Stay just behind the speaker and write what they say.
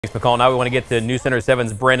Thanks, McCall. Now we want to get to News Center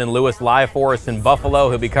 7's Brandon Lewis live for us in Buffalo.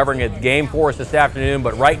 He'll be covering a game for us this afternoon,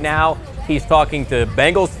 but right now he's talking to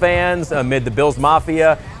Bengals fans amid the Bills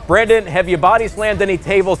Mafia. Brandon, have you body slammed any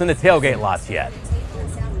tables in the tailgate lots yet?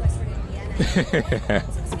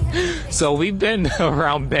 So we've been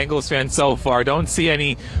around Bengals fans so far. Don't see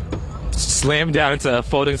any slam down into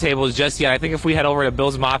folding tables just yet. I think if we head over to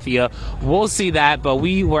Bills Mafia, we'll see that. But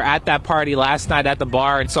we were at that party last night at the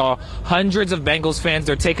bar and saw hundreds of Bengals fans.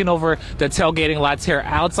 They're taking over the tailgating lots here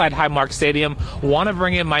outside Highmark Stadium. Want to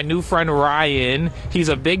bring in my new friend Ryan. He's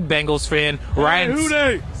a big Bengals fan.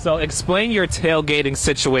 Ryan, so explain your tailgating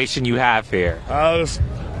situation you have here.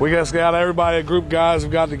 We just got everybody, a group of guys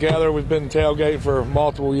have got together. We've been tailgating for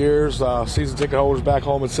multiple years. Season ticket holders back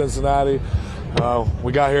home in Cincinnati.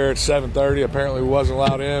 We got here at 7:30. Apparently we wasn't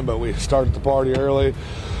allowed in, but we started the party early.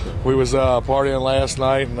 We was partying last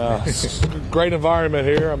night, and it's a great environment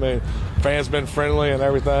here. I mean, fans been friendly and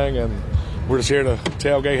everything, and we're just here to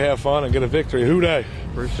tailgate, have fun, and get a victory. Hoo day!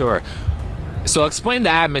 For sure. So explain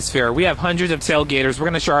the atmosphere. We have hundreds of tailgaters. We're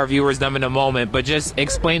going to show our viewers them in a moment, but just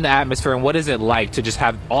explain the atmosphere and what is it like to just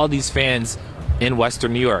have all these fans in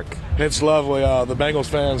Western New York? It's lovely. The Bengals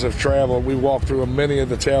fans have traveled. We walked through many of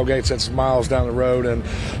the tailgates that's miles down the road, and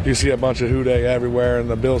you see a bunch of hooday everywhere. And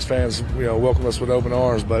the Bills fans, welcome us with open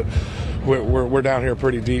arms. But we're down here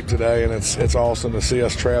pretty deep today, and it's awesome to see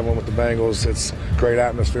us traveling with the Bengals. It's a great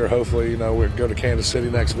atmosphere. Hopefully, we'll go to Kansas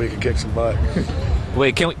City next week and kick some butt.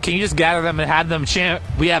 Wait, can you just gather them and have them chant?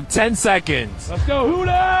 We have 10 seconds. Let's go,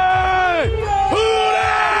 hooday!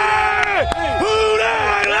 Hooday!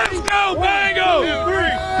 Hooday! Let's go, Bengals!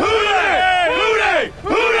 Hooday!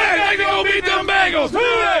 Hooday! They gonna beat them Bengals!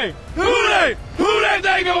 Hooday! Hooday! Hooday!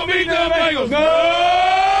 They gonna beat them Bengals!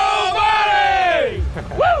 Nobody!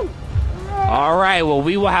 Woo! All right, well,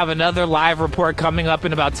 we will have another live report coming up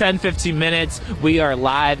in about 10-15 minutes. We are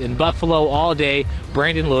live in Buffalo all day.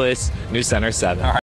 Brandon Lewis, News Center 7.